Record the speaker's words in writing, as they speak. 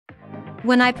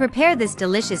When I prepare this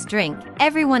delicious drink,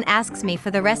 everyone asks me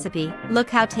for the recipe. Look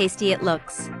how tasty it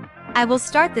looks. I will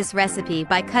start this recipe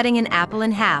by cutting an apple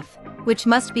in half, which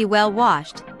must be well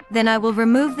washed. Then I will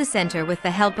remove the center with the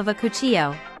help of a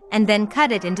cuchillo, and then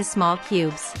cut it into small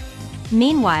cubes.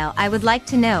 Meanwhile, I would like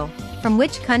to know, from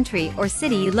which country or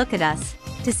city you look at us,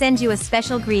 to send you a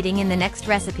special greeting in the next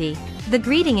recipe. The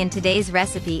greeting in today's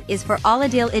recipe is for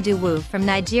Oladil Iduwu from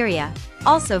Nigeria,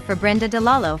 also for Brenda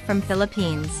Delalo from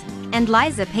Philippines, and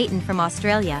Liza Payton from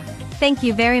Australia. Thank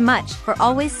you very much for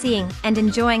always seeing and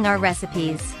enjoying our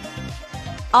recipes.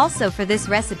 Also for this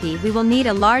recipe we will need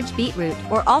a large beetroot,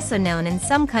 or also known in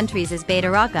some countries as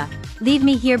beetroot. Leave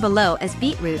me here below as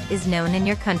beetroot is known in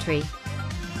your country.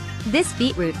 This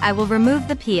beetroot I will remove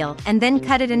the peel and then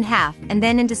cut it in half and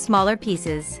then into smaller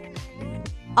pieces.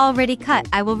 Already cut,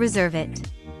 I will reserve it.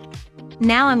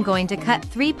 Now I'm going to cut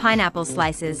 3 pineapple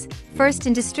slices, first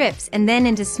into strips and then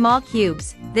into small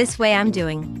cubes, this way I'm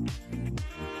doing.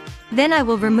 Then I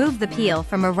will remove the peel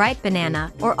from a ripe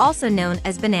banana, or also known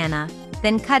as banana,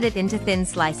 then cut it into thin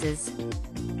slices.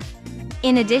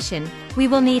 In addition, we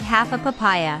will need half a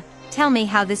papaya. Tell me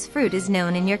how this fruit is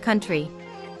known in your country.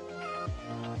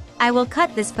 I will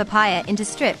cut this papaya into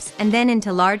strips and then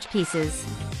into large pieces.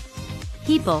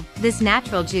 People, this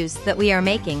natural juice that we are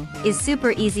making is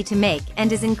super easy to make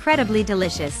and is incredibly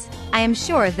delicious. I am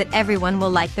sure that everyone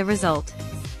will like the result.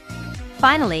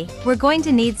 Finally, we're going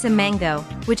to need some mango,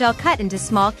 which I'll cut into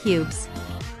small cubes.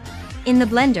 In the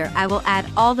blender I will add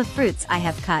all the fruits I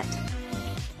have cut.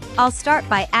 I'll start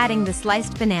by adding the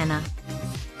sliced banana.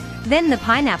 Then the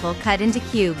pineapple cut into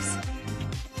cubes.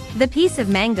 The piece of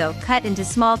mango cut into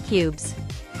small cubes.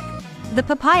 The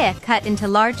papaya cut into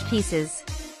large pieces.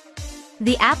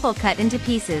 The apple cut into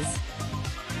pieces.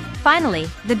 Finally,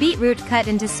 the beetroot cut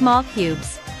into small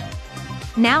cubes.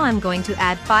 Now I'm going to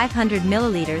add 500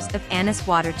 milliliters of anise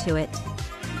water to it.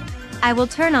 I will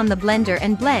turn on the blender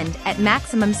and blend at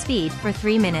maximum speed for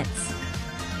 3 minutes.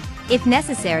 If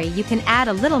necessary, you can add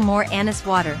a little more anise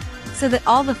water, so that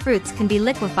all the fruits can be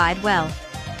liquefied well.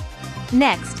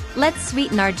 Next, let's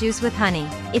sweeten our juice with honey.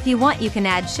 If you want, you can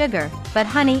add sugar, but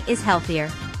honey is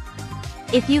healthier.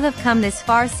 If you have come this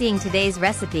far seeing today's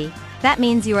recipe, that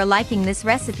means you are liking this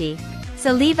recipe.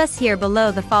 So leave us here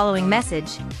below the following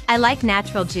message: I like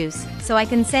natural juice, so I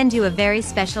can send you a very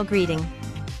special greeting.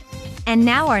 And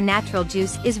now our natural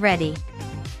juice is ready.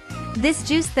 This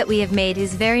juice that we have made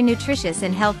is very nutritious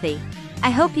and healthy. I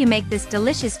hope you make this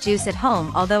delicious juice at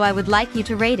home, although I would like you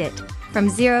to rate it from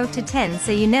 0 to 10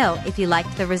 so you know if you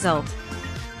liked the result.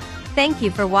 Thank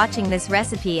you for watching this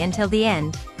recipe until the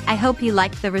end. I hope you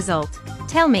liked the result.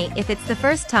 Tell me if it's the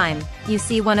first time you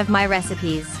see one of my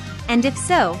recipes. And if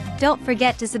so, don't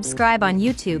forget to subscribe on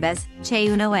YouTube as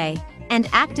Cheunoe, and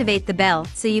activate the bell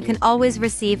so you can always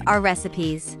receive our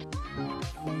recipes.